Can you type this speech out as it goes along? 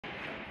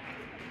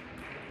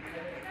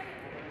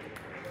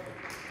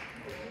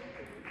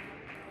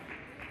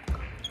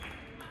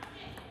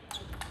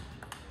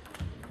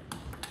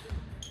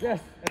Yes,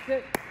 that's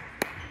it.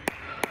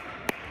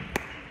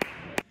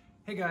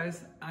 Hey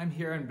guys, I'm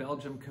here in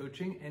Belgium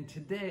coaching, and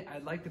today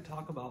I'd like to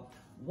talk about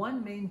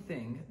one main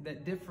thing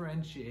that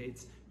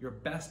differentiates your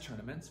best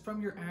tournaments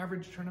from your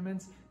average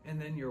tournaments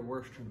and then your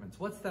worst tournaments.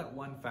 What's that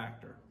one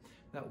factor?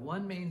 That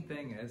one main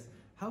thing is,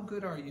 how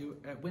good are you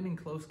at winning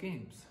close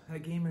games?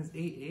 That game is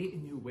 8-8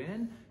 and you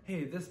win,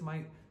 hey, this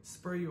might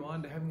spur you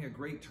on to having a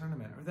great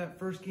tournament. Or that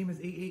first game is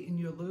 8-8 and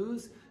you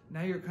lose,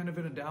 now you're kind of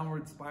in a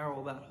downward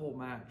spiral that whole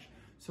match.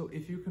 So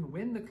if you can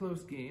win the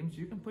close games,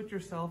 you can put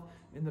yourself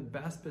in the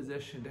best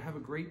position to have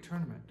a great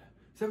tournament.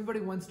 So everybody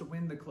wants to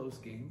win the close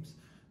games,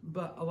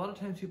 but a lot of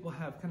times people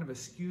have kind of a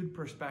skewed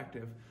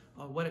perspective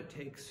on what it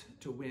takes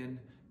to win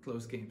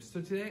close games. So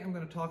today I'm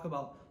going to talk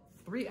about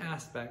 3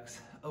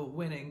 aspects of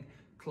winning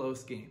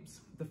close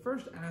games. The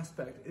first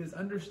aspect is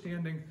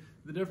understanding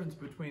the difference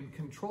between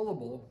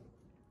controllable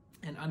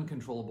and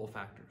uncontrollable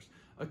factors.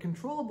 A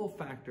controllable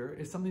factor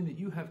is something that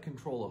you have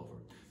control over,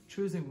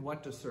 choosing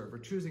what to serve or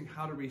choosing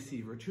how to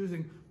receive or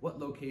choosing what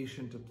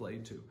location to play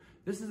to.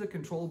 This is a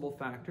controllable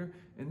factor,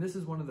 and this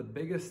is one of the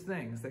biggest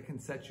things that can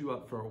set you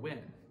up for a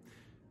win.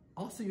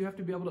 Also, you have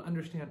to be able to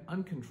understand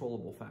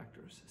uncontrollable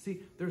factors.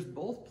 See, there's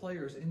both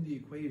players in the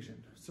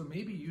equation. So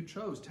maybe you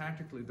chose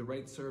tactically the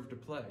right serve to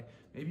play.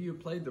 Maybe you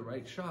played the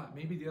right shot.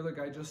 Maybe the other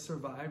guy just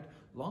survived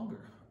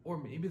longer. Or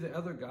maybe the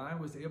other guy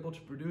was able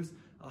to produce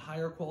a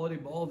higher quality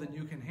ball than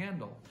you can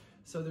handle.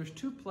 So there's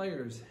 2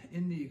 players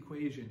in the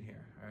equation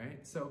here, all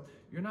right? So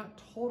you're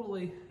not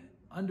totally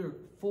under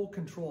full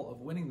control of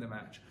winning the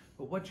match,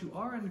 but what you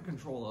are under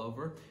control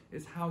over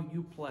is how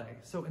you play.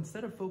 So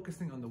instead of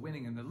focusing on the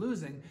winning and the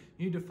losing,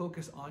 you need to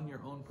focus on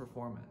your own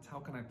performance. How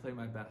can I play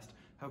my best?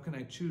 How can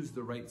I choose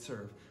the right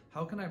serve?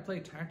 How can I play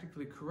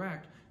tactically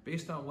correct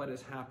based on what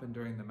has happened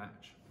during the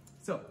match?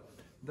 So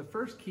the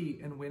first key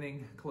in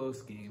winning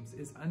close games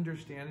is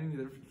understanding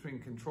the difference between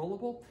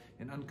controllable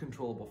and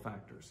uncontrollable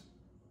factors.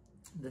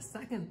 The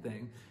second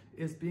thing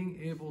is being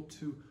able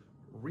to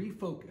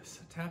refocus,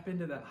 tap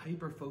into that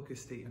hyper-focus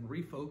state and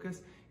refocus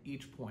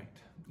each point.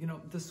 You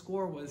know, the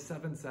score was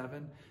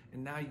 7-7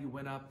 and now you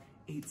went up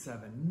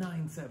 8-7,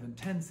 9-7,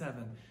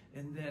 10-7.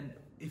 And then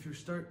if you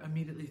start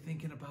immediately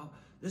thinking about,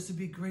 this would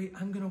be great,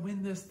 I'm gonna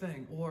win this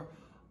thing, or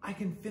I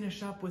can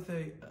finish up with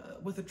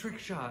a trick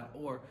shot,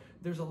 or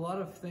there's a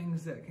lot of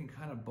things that can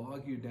kind of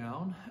bog you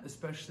down,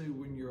 especially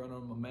when you're on a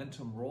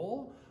momentum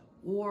roll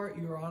or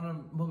you're on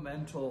a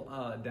momental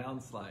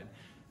downslide.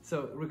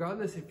 So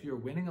regardless if you're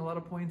winning a lot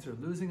of points or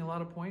losing a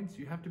lot of points,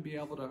 you have to be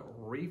able to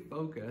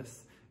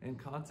refocus and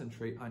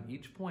concentrate on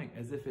each point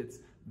as if it's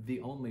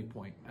the only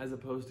point, as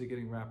opposed to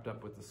getting wrapped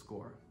up with the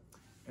score.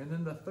 And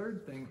then the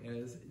third thing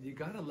is you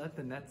gotta let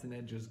the nets and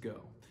edges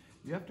go.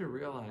 You have to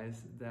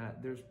realize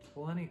that there's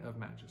plenty of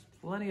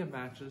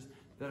matches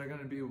that are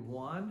gonna be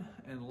won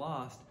and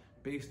lost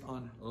based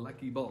on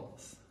lucky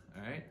balls,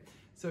 all right?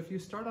 So if you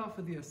start off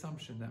with the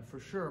assumption that for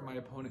sure my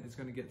opponent is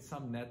gonna get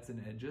some nets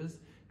and edges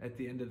at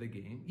the end of the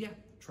game, yeah,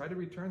 try to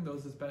return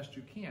those as best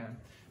you can,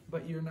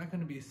 but you're not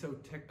gonna be so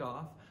ticked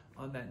off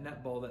on that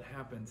net ball that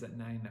happens at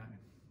 9-9.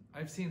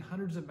 I've seen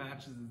hundreds of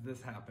matches that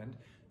this happened.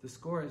 The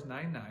score is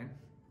 9-9.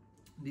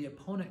 The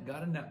opponent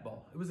got a net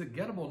ball. It was a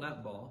gettable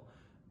net ball,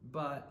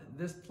 but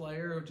this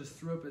player just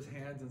threw up his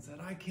hands and said,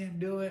 I can't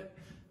do it.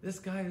 This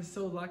guy is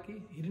so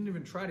lucky. He didn't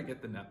even try to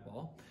get the net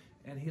ball,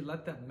 and he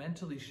let that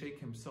mentally shake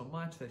him so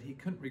much that he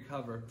couldn't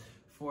recover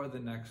for the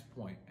next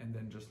point and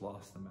then just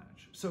lost the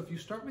match. So if you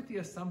start with the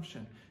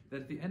assumption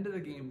that at the end of the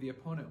game, the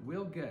opponent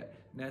will get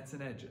nets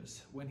and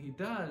edges, when he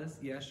does,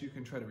 yes, you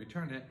can try to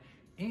return it,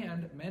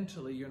 and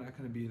mentally you're not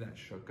gonna be that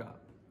shook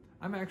up.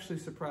 I'm actually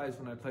surprised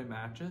when I play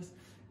matches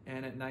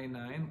and at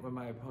 9-9 when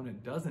my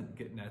opponent doesn't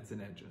get nets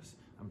and edges.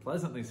 I'm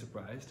pleasantly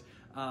surprised,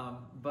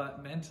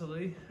 but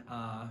mentally,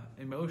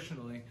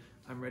 emotionally,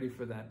 I'm ready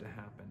for that to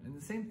happen. And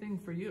the same thing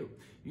for you.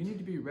 You need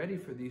to be ready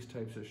for these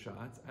types of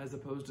shots as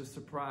opposed to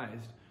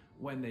surprised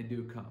when they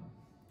do come.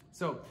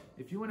 So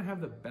if you want to have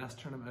the best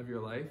tournament of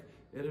your life,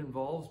 it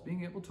involves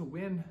being able to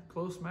win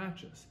close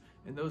matches.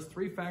 And those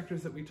 3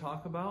 factors that we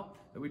talked about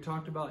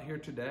here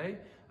today,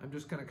 I'm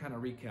just going to kind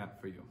of recap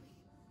for you.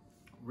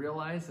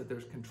 Realize that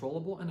there's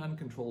controllable and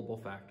uncontrollable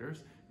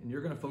factors, and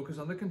you're going to focus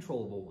on the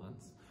controllable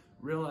ones.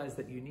 Realize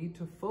that you need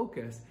to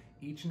focus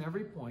each and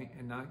every point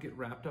and not get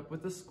wrapped up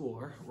with the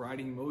score,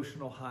 riding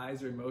emotional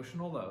highs or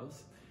emotional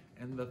lows.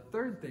 And the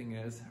third thing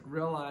is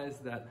realize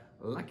that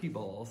lucky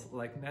balls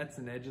like nets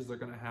and edges are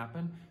going to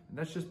happen, and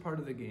that's just part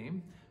of the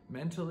game.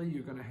 Mentally,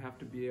 you're going to have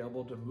to be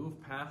able to move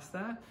past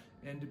that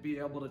and to be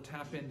able to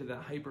tap into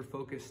that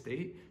hyper-focused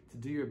state to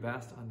do your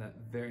best on that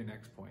very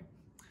next point.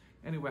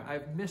 Anyway,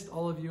 I've missed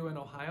all of you in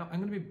Ohio. I'm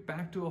going to be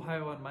back to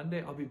Ohio on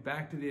Monday. I'll be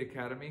back to the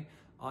academy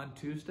on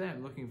Tuesday.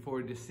 I'm looking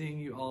forward to seeing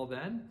you all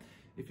then.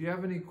 If you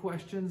have any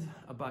questions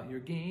about your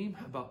game,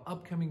 about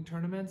upcoming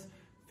tournaments,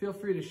 feel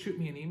free to shoot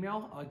me an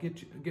email. I'll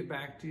get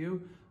back to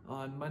you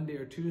on Monday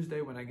or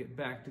Tuesday when I get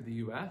back to the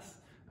US.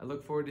 I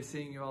look forward to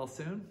seeing you all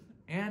soon.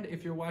 And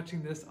if you're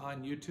watching this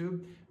on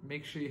YouTube,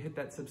 make sure you hit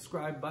that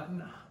subscribe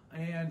button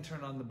and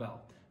turn on the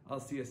bell. I'll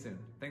see you soon.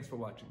 Thanks for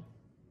watching.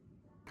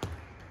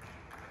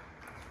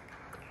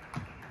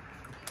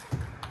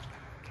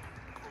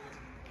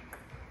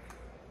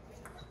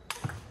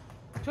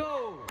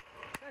 Toe.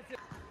 That's it.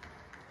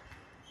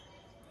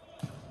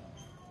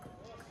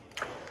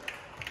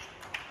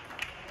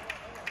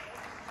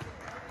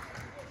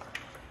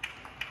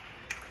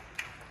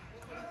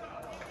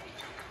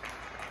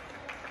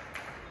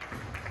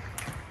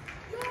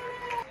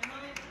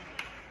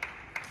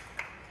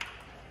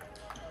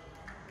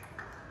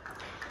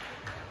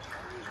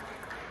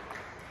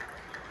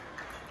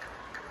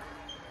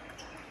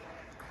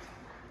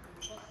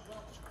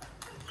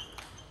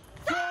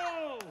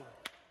 Go!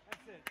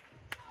 That's it.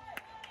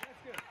 That's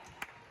good.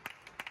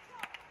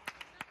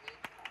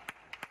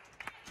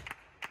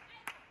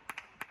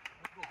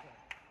 That's good, Ty.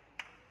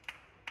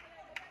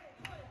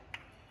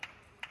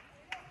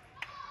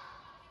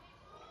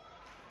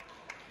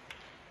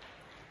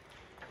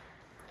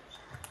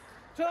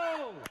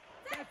 Toe!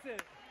 That's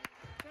it.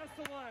 That's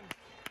the one.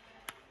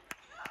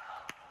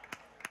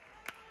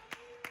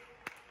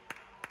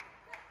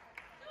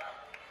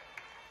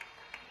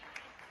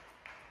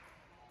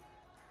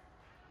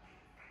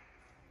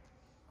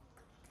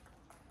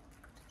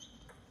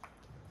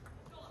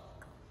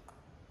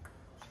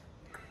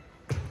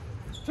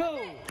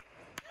 Toe!